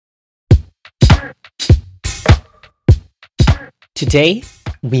Today,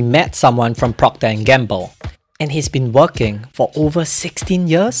 we met someone from Procter & Gamble, and he's been working for over 16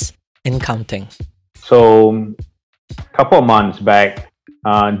 years and counting. So, a couple of months back,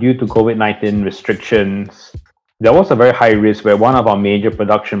 due to COVID-19 restrictions, there was a very high risk where one of our major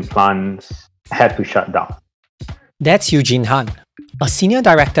production plants had to shut down. That's Eugene Han, a senior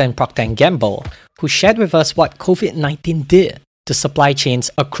director in Procter & Gamble, who shared with us what COVID-19 did to supply chains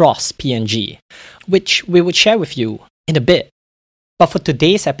across P&G, which we would share with you in a bit. But for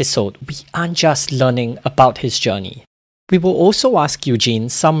today's episode, we aren't just learning about his journey. We will also ask Eugene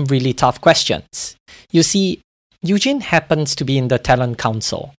some really tough questions. You see, Eugene happens to be in the talent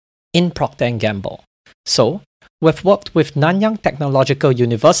council in Procter & Gamble. So, we've worked with Nanyang Technological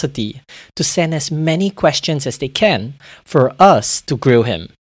University to send as many questions as they can for us to grill him,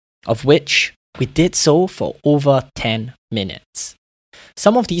 of which we did so for over 10 minutes.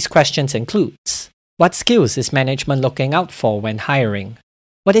 Some of these questions includes: what skills is management looking out for when hiring?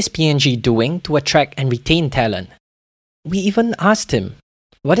 What is P&G doing to attract and retain talent? We even asked him,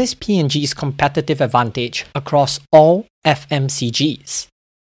 what is P&G's competitive advantage across all FMCGs?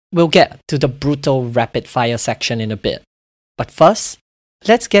 We'll get to the brutal rapid-fire section in a bit. But first,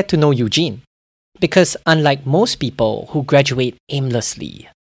 let's get to know Eugene. Because unlike most people who graduate aimlessly,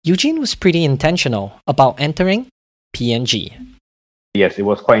 Eugene was pretty intentional about entering P&G. Yes, it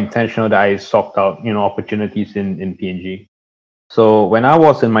was quite intentional that I sought out, opportunities in P&G. So when I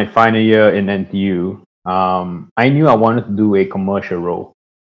was in my final year in NTU, I knew I wanted to do a commercial role.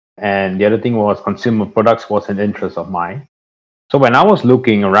 And the other thing was consumer products was an interest of mine. So when I was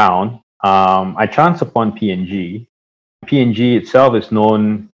looking around, I chanced upon P&G. P&G itself is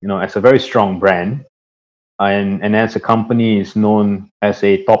known, as a very strong brand. And as a company is known as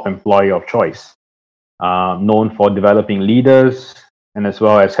a top employer of choice, known for developing leaders, and as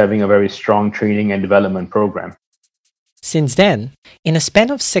well as having a very strong training and development program. Since then, in a span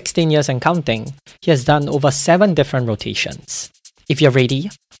of 16 years and counting, he has done over 7 different rotations. If you're ready,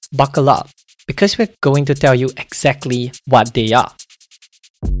 buckle up, because we're going to tell you exactly what they are.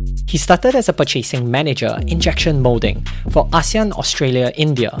 He started as a purchasing manager, injection molding, for ASEAN, Australia,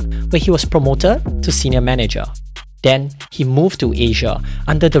 India, where he was promoted to senior manager. Then, he moved to Asia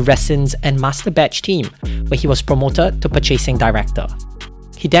under the resins and master batch team, where he was promoted to purchasing director.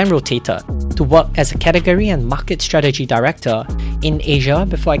 He then rotated to work as a category and market strategy director in Asia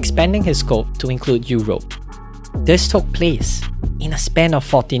before expanding his scope to include Europe. This took place in a span of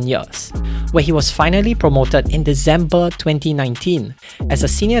 14 years, where he was finally promoted in December 2019 as a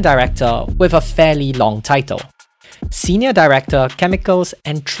senior director with a fairly long title. Senior Director, Chemicals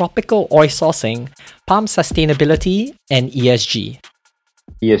and Tropical Oil Sourcing, Palm Sustainability and ESG.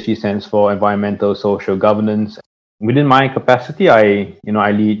 ESG stands for Environmental Social Governance. Within my capacity, I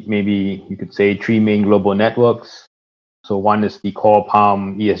lead maybe you could say 3 main global networks. So one is the core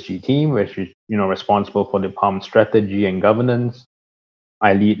Palm ESG team, which is responsible for the Palm strategy and governance.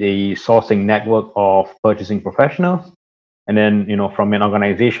 I lead a sourcing network of purchasing professionals. And then, from an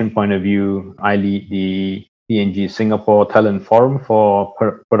organization point of view, I lead the P&G Singapore Talent Forum for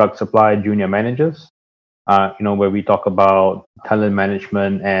product supply junior managers, where we talk about talent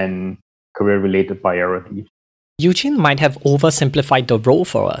management and career-related priorities. Eugene might have oversimplified the role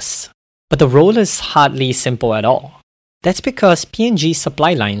for us, but the role is hardly simple at all. That's because P&G's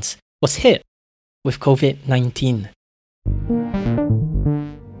supply lines was hit with COVID-19.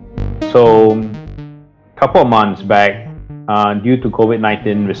 So, a couple of months back, due to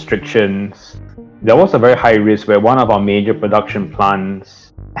COVID-19 restrictions, there was a very high risk where one of our major production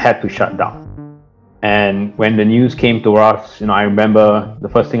plants had to shut down. And when the news came to us, I remember the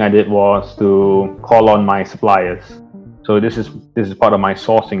first thing I did was to call on my suppliers. So this is part of my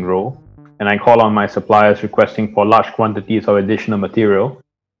sourcing role. And I call on my suppliers requesting for large quantities of additional material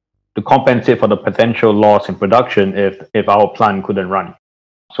to compensate for the potential loss in production if our plant couldn't run.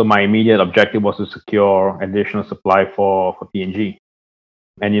 So my immediate objective was to secure additional supply for P&G.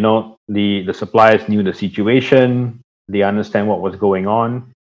 And the suppliers knew the situation, they understand what was going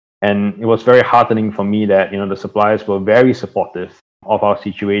on. And it was very heartening for me that, the suppliers were very supportive of our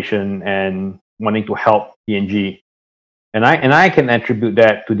situation and wanting to help P&G. And I can attribute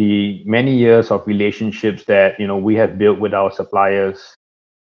that to the many years of relationships that, we have built with our suppliers.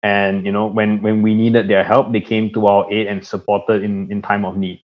 And, when we needed their help, they came to our aid and supported in time of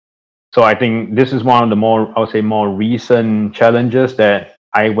need. So I think this is one of the more recent challenges that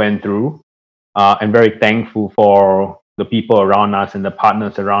I went through. I'm very thankful for the people around us and the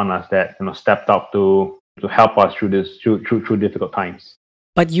partners around us that stepped up to help us through difficult times.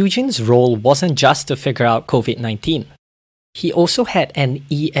 But Eugene's role wasn't just to figure out COVID-19. he also had an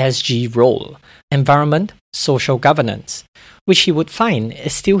ESG role, environment, social governance, which he would find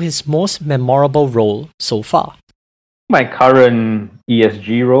is still his most memorable role so far. My current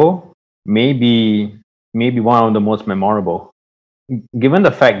ESG role may be one of the most memorable, given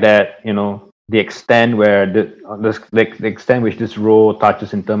the fact that the extent where the extent which this role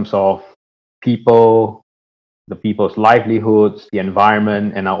touches in terms of people, the people's livelihoods, the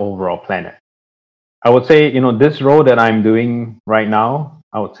environment, and our overall planet. I would say, this role that I'm doing right now,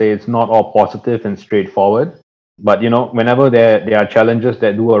 I would say it's not all positive and straightforward. But, whenever there are challenges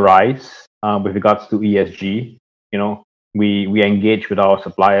that do arise with regards to ESG, we engage with our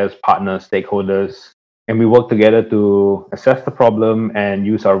suppliers, partners, stakeholders, and we work together to assess the problem and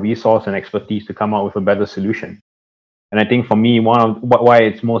use our resource and expertise to come up with a better solution. And I think for me, why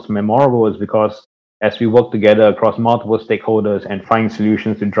it's most memorable is because as we work together across multiple stakeholders and find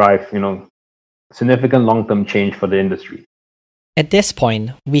solutions to drive, significant long-term change for the industry. At this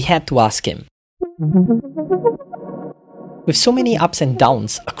point, we had to ask him. With so many ups and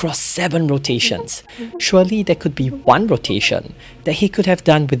downs across 7 rotations, surely there could be one rotation that he could have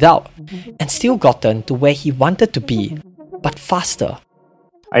done without and still gotten to where he wanted to be, but faster.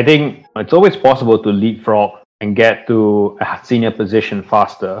 I think it's always possible to leapfrog and get to a senior position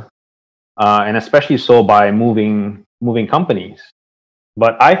faster, and especially so by moving companies.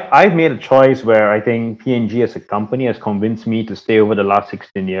 But I've made a choice where I think P&G as a company has convinced me to stay over the last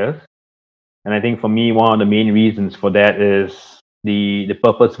 16 years. And I think for me, one of the main reasons for that is the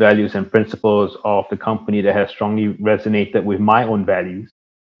purpose, values, and principles of the company that has strongly resonated with my own values.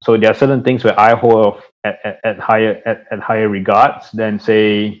 So there are certain things where I hold at higher regards than,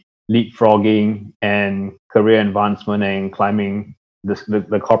 say, leapfrogging and career advancement and climbing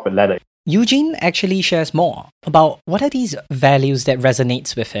the corporate ladder. Eugene actually shares more about what are these values that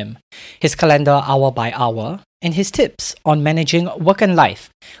resonates with him, his calendar hour by hour, and his tips on managing work and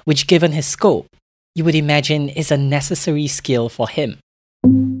life, which given his scope, you would imagine is a necessary skill for him.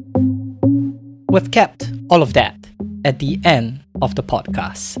 We've kept all of that at the end of the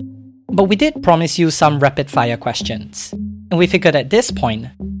podcast. But we did promise you some rapid fire questions. And we figured at this point,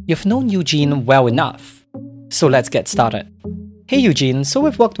 you've known Eugene well enough. So let's get started. Hey Eugene, so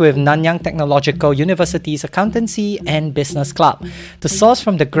we've worked with Nanyang Technological University's Accountancy and Business Club to source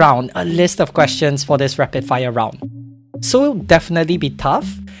from the ground a list of questions for this rapid fire round. So it'll definitely be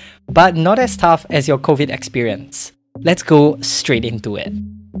tough, but not as tough as your COVID experience. Let's go straight into it.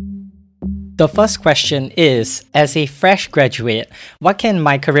 The first question is, as a fresh graduate, what can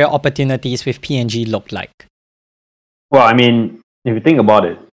my career opportunities with P&G look like? Well, I mean, if you think about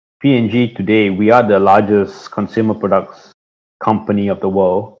it, P&G today, we are the largest consumer products company of the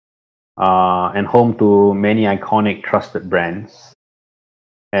world, and home to many iconic trusted brands.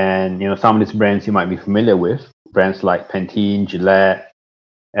 And some of these brands you might be familiar with, brands like Pantene, Gillette,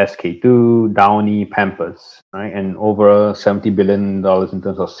 SK2, Downy, Pampers, right? And over $70 billion in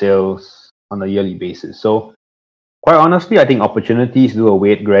terms of sales on a yearly basis. So quite honestly, I think opportunities do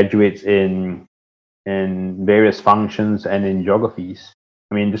await graduates in various functions and in geographies.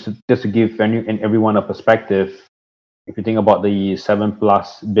 I mean, just to give everyone a perspective, if you think about the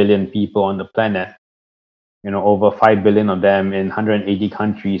 7+ billion people on the planet, over 5 billion of them in 180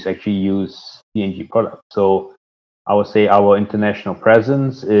 countries actually use P&G products. So I would say our international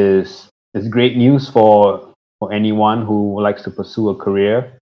presence is great news for anyone who likes to pursue a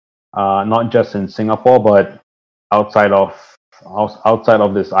career, not just in Singapore, but outside of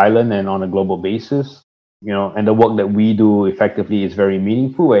this island and on a global basis. And the work that we do effectively is very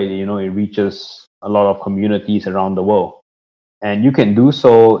meaningful, where it reaches a lot of communities around the world. And you can do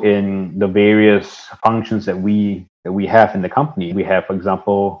so in the various functions that we have in the company. We have, for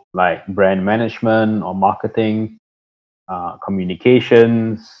example, like brand management or marketing,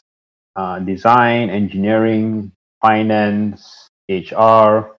 communications, design, engineering, finance,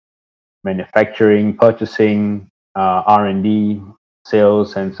 HR, manufacturing, purchasing, R&D,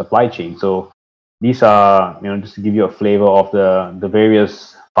 sales, and supply chain. So these are, just to give you a flavor of the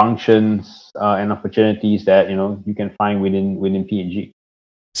various functions and opportunities that you can find within P&G.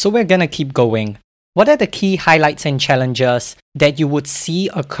 So we're gonna keep going. What are the key highlights and challenges that you would see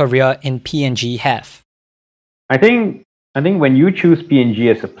a career in P&G have? I think when you choose P&G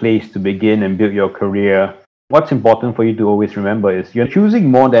as a place to begin and build your career, what's important for you to always remember is you're choosing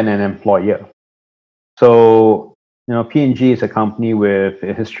more than an employer. So P&G is a company with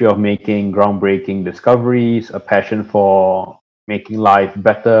a history of making groundbreaking discoveries, a passion for making life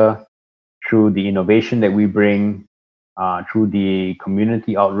better through the innovation that we bring, through the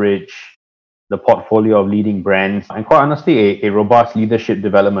community outreach, the portfolio of leading brands, and quite honestly, a robust leadership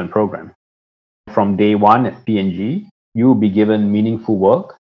development program. From day one at P&G, you will be given meaningful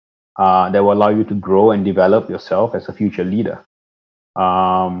work that will allow you to grow and develop yourself as a future leader.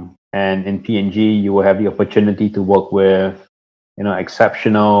 And in P&G, you will have the opportunity to work with,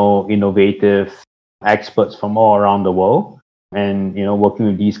 exceptional, innovative experts from all around the world. And, working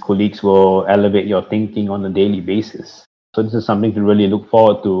with these colleagues will elevate your thinking on a daily basis. So this is something to really look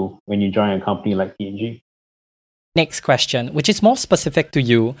forward to when you join a company like P&G. Next question, which is more specific to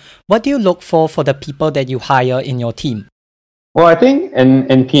you. What do you look for the people that you hire in your team? Well, I think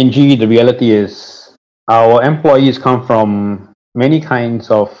in P&G, the reality is our employees come from many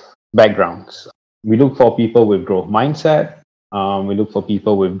kinds of backgrounds. We look for people with growth mindset. We look for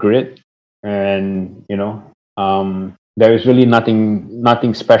people with grit, and there is really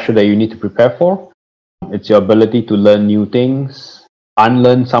nothing special that you need to prepare for. It's your ability to learn new things,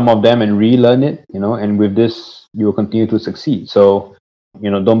 unlearn some of them, and relearn it. And with this, you will continue to succeed. So,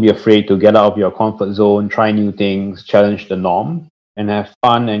 don't be afraid to get out of your comfort zone, try new things, challenge the norm, and have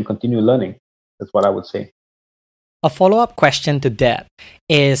fun and continue learning. That's what I would say. A follow-up question to that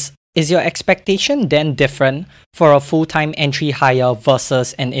is your expectation then different for a full-time entry hire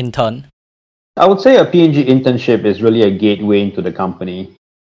versus an intern? I would say a P&G internship is really a gateway into the company.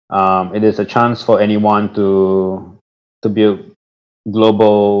 It is a chance for anyone to build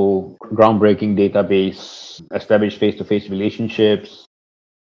global, groundbreaking database, establish face-to-face relationships.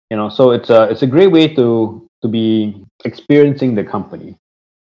 So it's a great way to be experiencing the company.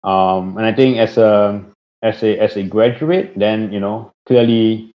 And I think as a graduate, then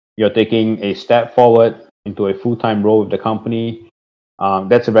clearly you're taking a step forward into a full-time role with the company.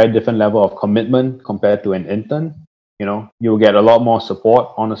 That's a very different level of commitment compared to an intern. You'll get a lot more support,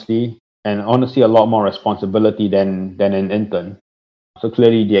 honestly, and a lot more responsibility than an intern. So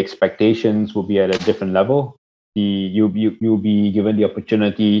clearly the expectations will be at a different level. You'll be given the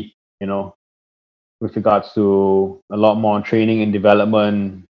opportunity, with regards to a lot more training and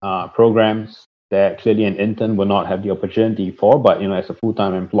development programs that clearly an intern will not have the opportunity for. But as a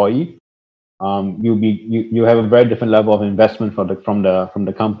full-time employee, you have a very different level of investment from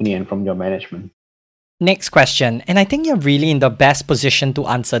the company and from your management. Next question, and I think you're really in the best position to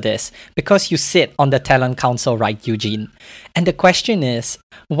answer this because you sit on the Talent Council, right, Eugene? And the question is,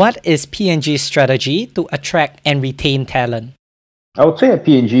 what is P&G's strategy to attract and retain talent? I would say at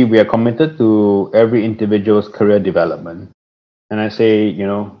P&G, we are committed to every individual's career development. And I say,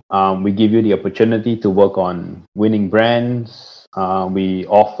 we give you the opportunity to work on winning brands. We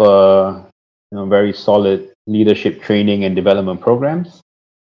offer, very solid leadership training and development programs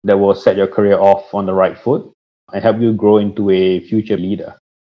that will set your career off on the right foot and help you grow into a future leader.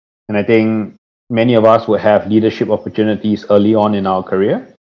 And I think many of us will have leadership opportunities early on in our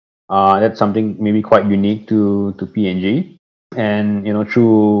career. That's something maybe quite unique to P&G. And,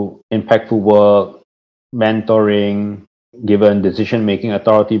 through impactful work, mentoring, given decision-making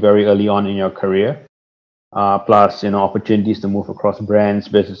authority very early on in your career, plus, opportunities to move across brands,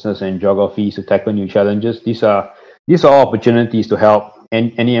 businesses, and geographies to tackle new challenges. These are all opportunities to help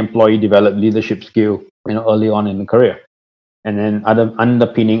any employee develop leadership skill, early on in the career. And then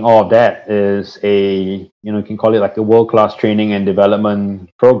underpinning all of that is you can call it like a world-class training and development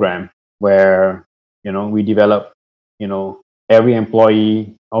program where, we develop, every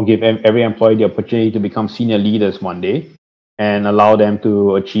employee or give every employee the opportunity to become senior leaders one day and allow them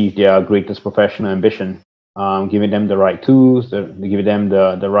to achieve their greatest professional ambition. Giving them the right tools, giving them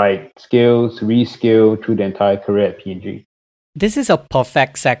the right skills, reskill through the entire career at P&G. This is a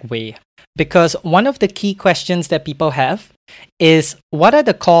perfect segue because one of the key questions that people have is, what are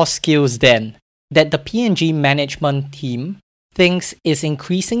the core skills then that the P&G management team thinks is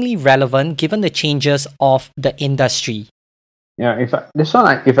increasingly relevant given the changes of the industry? Yeah,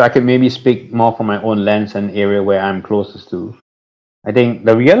 if I could maybe speak more from my own lens and area where I'm closest to, I think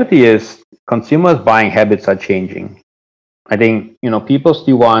the reality is consumers' buying habits are changing. I think people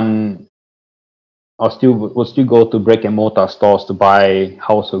still want will still go to brick and mortar stores to buy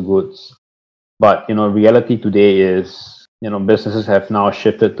household goods, but reality today is businesses have now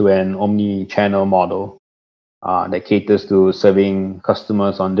shifted to an omni-channel model that caters to serving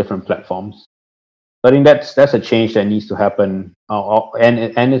customers on different platforms. So I think that's a change that needs to happen,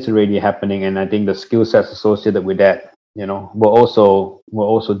 and it's already happening. And I think the skill sets associated with that, will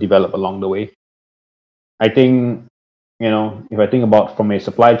also develop along the way. I think, if I think about from a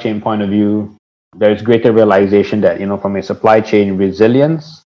supply chain point of view, there's greater realization that from a supply chain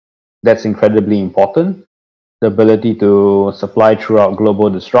resilience, that's incredibly important. The ability to supply throughout global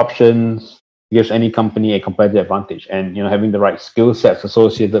disruptions gives any company a competitive advantage, and having the right skill sets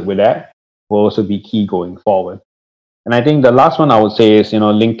associated with that will also be key going forward. And I think the last one I would say is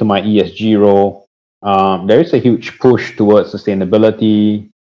linked to my ESG role. there is a huge push towards sustainability,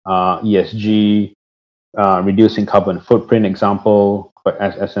 ESG, reducing carbon footprint example, but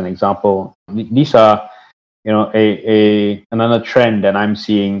as an example. These are a another trend that I'm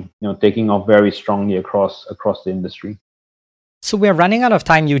seeing taking off very strongly across the industry. So we're running out of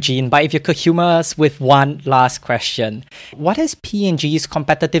time, Eugene, but if you could humor us with one last question. What is P&G's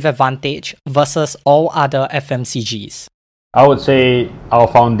competitive advantage versus all other FMCGs? I would say our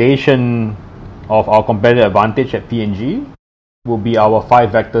foundation of our competitive advantage at P&G will be our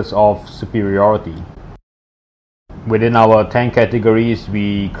 5 vectors of superiority. Within our 10 categories,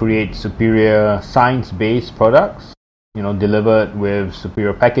 we create superior science-based products, delivered with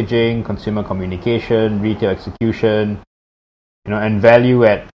superior packaging, consumer communication, retail execution, and value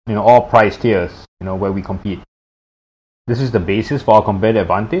at all price tiers, where we compete. This is the basis for our competitive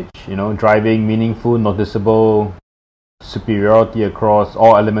advantage, driving meaningful, noticeable superiority across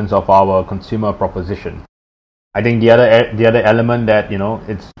all elements of our consumer proposition. I think the other element that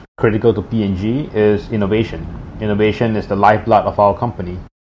it's critical to P&G is innovation. Innovation is the lifeblood of our company.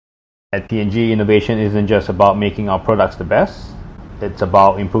 At P&G, innovation isn't just about making our products the best. It's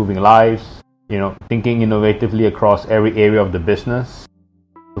about improving lives, thinking innovatively across every area of the business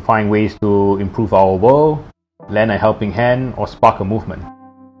to find ways to improve our world, lend a helping hand, or spark a movement.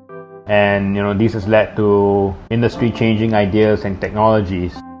 And this has led to industry-changing ideas and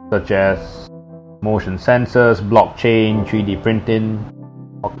technologies such as motion sensors, blockchain, 3D printing,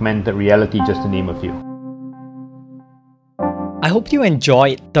 augmented reality, just to name a few. I hope you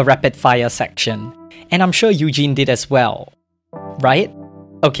enjoyed the rapid fire section, and I'm sure Eugene did as well, right?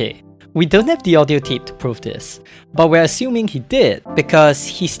 Okay. We don't have the audio tape to prove this, but we're assuming he did because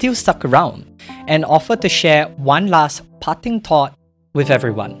he still stuck around and offered to share one last parting thought with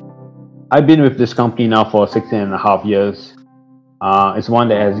everyone. I've been with this company now for 16.5 years. It's one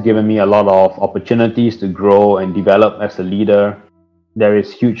that has given me a lot of opportunities to grow and develop as a leader. There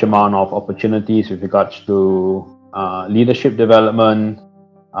is huge amount of opportunities with regards to leadership development,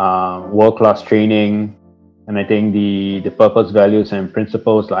 world-class training. And I think the purpose, values, and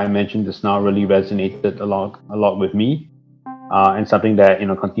principles that I mentioned just now really resonated a lot with me, and something that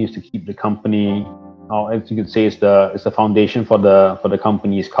continues to keep the company, or as you could say, is the foundation for the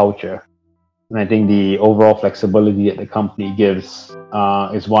company's culture. And I think the overall flexibility that the company gives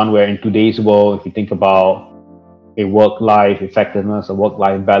is one where in today's world, if you think about a work-life effectiveness, a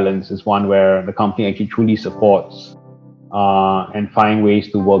work-life balance, is one where the company actually truly supports and find ways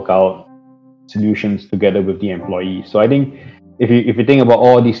to work out solutions together with the employees. So I think if you think about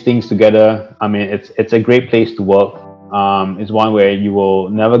all these things together, I mean, it's a great place to work. It's one where you will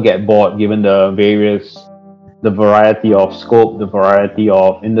never get bored given the variety of scope, the variety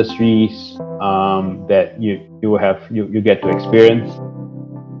of industries that you get to experience.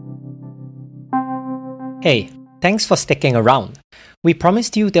 Hey, thanks for sticking around. We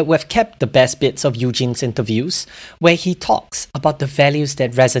promised you that we've kept the best bits of Eugene's interviews, where he talks about the values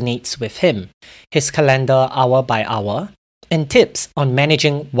that resonates with him, his calendar hour by hour, and tips on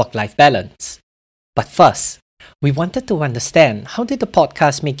managing work-life balance. But first, we wanted to understand, how did the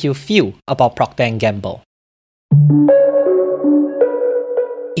podcast make you feel about Procter & Gamble?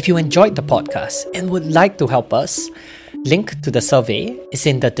 If you enjoyed the podcast and would like to help us, link to the survey is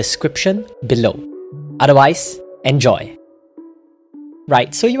in the description below. Otherwise, enjoy.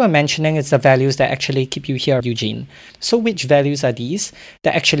 Right, so you were mentioning it's the values that actually keep you here, Eugene. So which values are these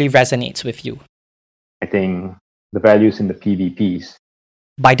that actually resonates with you? I think the values in the PVPs.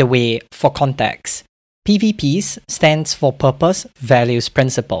 By the way, for context, PVPs stands for Purpose, Values,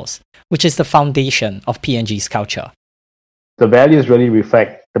 Principles, which is the foundation of P&G's culture. The values really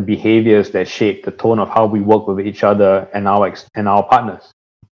reflect the behaviors that shape the tone of how we work with each other and our partners,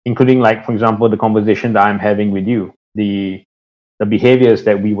 including, like, for example, the conversation that I'm having with you, the behaviors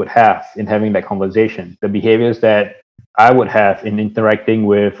that we would have in having that conversation, the behaviors that I would have in interacting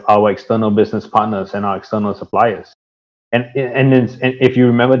with our external business partners and our external suppliers. And if you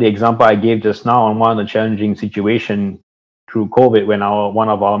remember the example I gave just now on one of the challenging situations through COVID, when one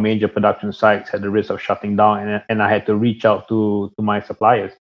of our major production sites had the risk of shutting down, and I had to reach out to my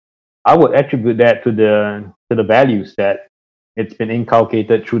suppliers, I would attribute that to the values that it's been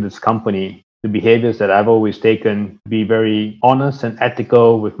inculcated through this company, the behaviors that I've always taken to be very honest and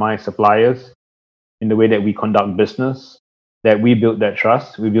ethical with my suppliers in the way that we conduct business, that we build that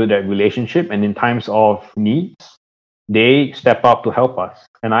trust, we build that relationship, and in times of needs, they step up to help us.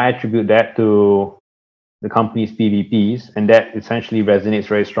 And I attribute that to the company's PVPs, and that essentially resonates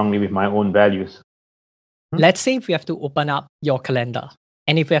very strongly with my own values. Let's say if we have to open up your calendar,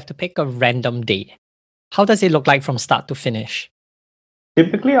 and if we have to pick a random day, how does it look like from start to finish?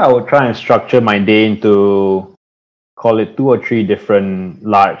 Typically, I would try and structure my day into, call it, two or three different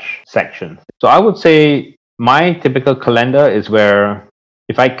large sections. So I would say my typical calendar is where,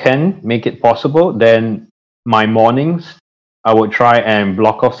 if I can make it possible, then my mornings, I would try and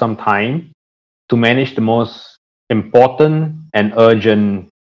block off some time to manage the most important and urgent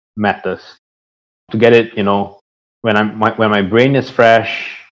matters, to get it, when my brain is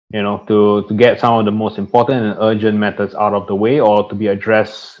fresh, to get some of the most important and urgent matters out of the way, or to be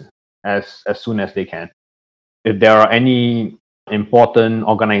addressed as soon as they can. If there are any important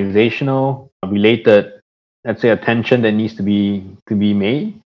organizational related, let's say, attention that needs to be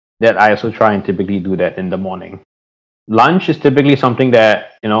made, that I also try and typically do that in the morning. Lunch is typically something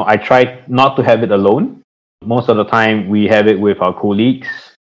that I try not to have it alone. Most of the time we have it with our colleagues,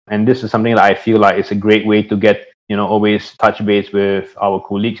 and this is something that I feel like it's a great way to get always touch base with our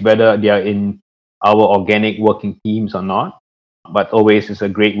colleagues, whether they are in our organic working teams or not. But always it's a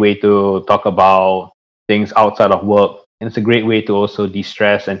great way to talk about things outside of work, and it's a great way to also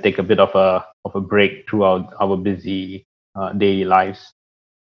de-stress and take a bit of a break throughout our busy daily lives.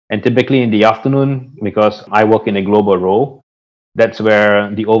 And typically in the afternoon, because I work in a global role, that's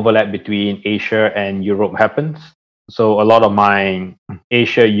where the overlap between Asia and Europe happens. So a lot of my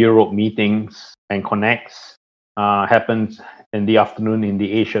Asia Europe meetings and connects happens in the afternoon in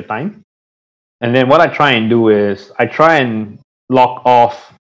the Asia time. And then what I try and do is I try and lock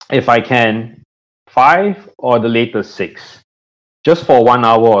off, if I can, 5 or the latest 6, just for 1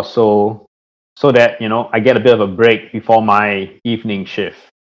 hour or so that I get a bit of a break before my evening shift.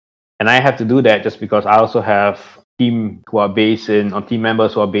 And I have to do that just because I also have team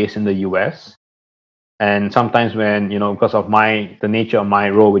members who are based in the US. And sometimes when, because of the nature of my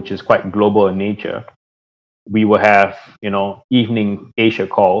role, which is quite global in nature, we will have, evening Asia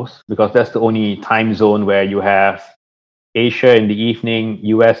calls, because that's the only time zone where you have Asia in the evening,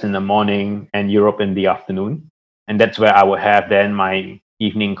 US in the morning, and Europe in the afternoon. And that's where I will have then my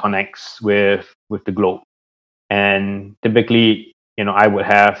evening connects with the globe. And typically, I would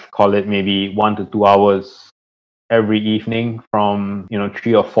have, call it, maybe 1 to 2 hours every evening from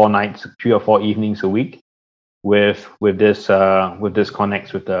 3 or 4 evenings a week with this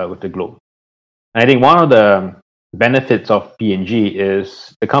connects with the globe. And I think one of the benefits of P&G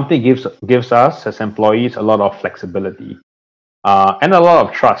is the company gives us as employees a lot of flexibility and a lot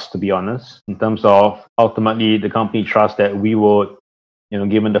of trust, to be honest, in terms of ultimately the company trusts that we would,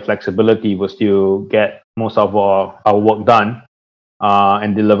 given the flexibility, will still get most of our work done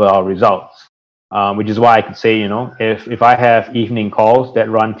and deliver our results. Which is why I could say, if I have evening calls that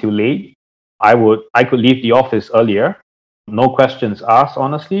run too late, I could leave the office earlier, no questions asked,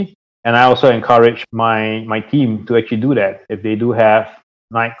 honestly. And I also encourage my team to actually do that. If they do have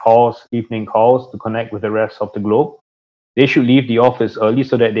night calls, evening calls to connect with the rest of the globe, they should leave the office early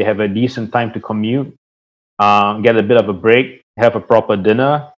so that they have a decent time to commute, get a bit of a break, have a proper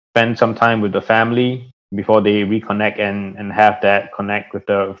dinner, spend some time with the family before they reconnect and have that connect with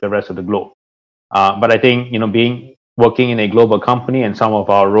the rest of the globe. But I think, working in a global company, and some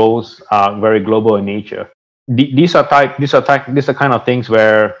of our roles are very global in nature. These are kind of things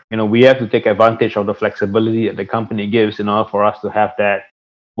where we have to take advantage of the flexibility that the company gives in order for us to have that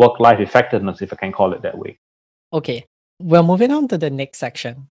work-life effectiveness, if I can call it that way. Okay, well, moving on to the next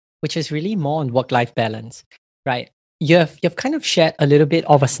section, which is really more on work-life balance, right? You've kind of shared a little bit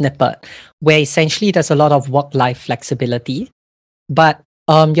of a snippet where essentially there's a lot of work-life flexibility, but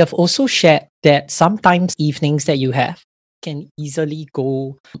you've also shared that sometimes evenings that you have can easily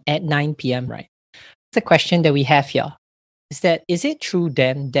go at 9 p.m., right? The question that we have here is it true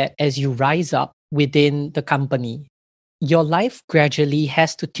then that as you rise up within the company, your life gradually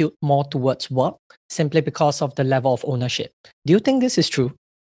has to tilt more towards work simply because of the level of ownership? Do you think this is true?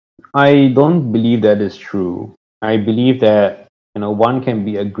 I don't believe that is true. I believe that one can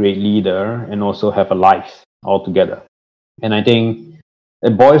be a great leader and also have a life altogether. And I think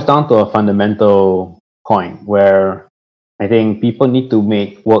it boils down to a fundamental point where I think people need to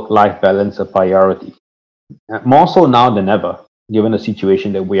make work-life balance a priority. More so now than ever, given the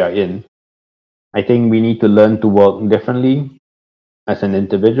situation that we are in. I think we need to learn to work differently as an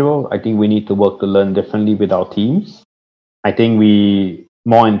individual. I think we need to learn differently with our teams. I think we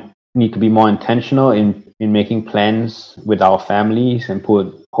need to be more intentional in making plans with our families and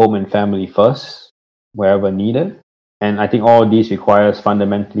put home and family first wherever needed. And I think all of these requires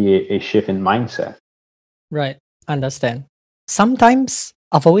fundamentally a shift in mindset. Right. Understand. Sometimes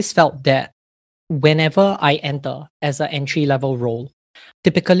I've always felt that whenever I enter as an entry level role,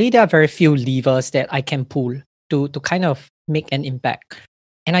 typically there are very few levers that I can pull to kind of make an impact.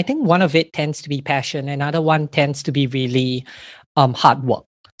 And I think one of it tends to be passion. Another one tends to be really hard work,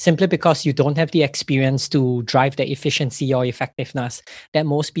 simply because you don't have the experience to drive the efficiency or effectiveness that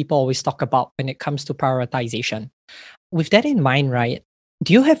most people always talk about when it comes to prioritization. With that in mind, right,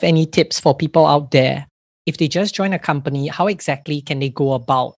 do you have any tips for people out there? If they just join a company, how exactly can they go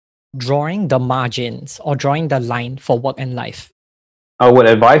about drawing the margins or drawing the line for work and life? I would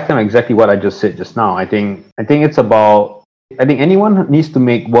advise them exactly what I just said just now. I think anyone needs to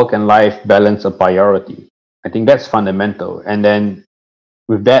make work and life balance a priority. I think that's fundamental. And then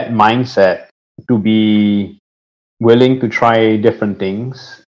with that mindset, to be willing to try different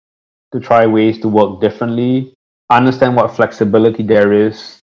things, to try ways to work differently, understand what flexibility there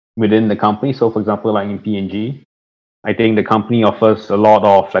is within the company. So, for example, like in P&G, I think the company offers a lot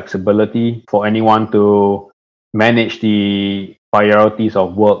of flexibility for anyone to manage the priorities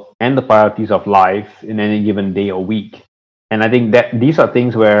of work and the priorities of life in any given day or week. And I think that these are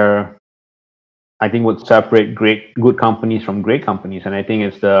things where I think would separate good companies from great companies. And I think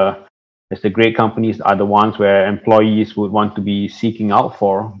it's the great companies are the ones where employees would want to be seeking out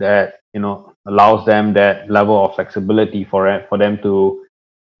for, that allows them that level of flexibility for them to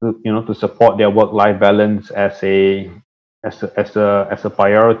support their work life balance as a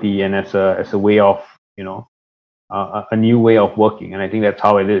priority, and as a way of a new way of working. And I think that's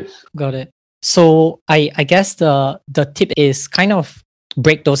how it is. Got it. So I guess the tip is kind of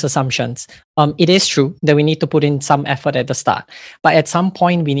break those assumptions. It is true that we need to put in some effort at the start, but at some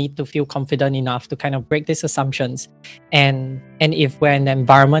point we need to feel confident enough to kind of break these assumptions. And if we're in an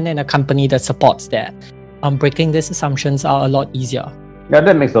environment and a company that supports that, breaking these assumptions are a lot easier. Yeah,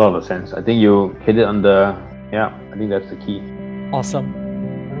 that makes a lot of sense. I think you hit it on I think that's the key. Awesome.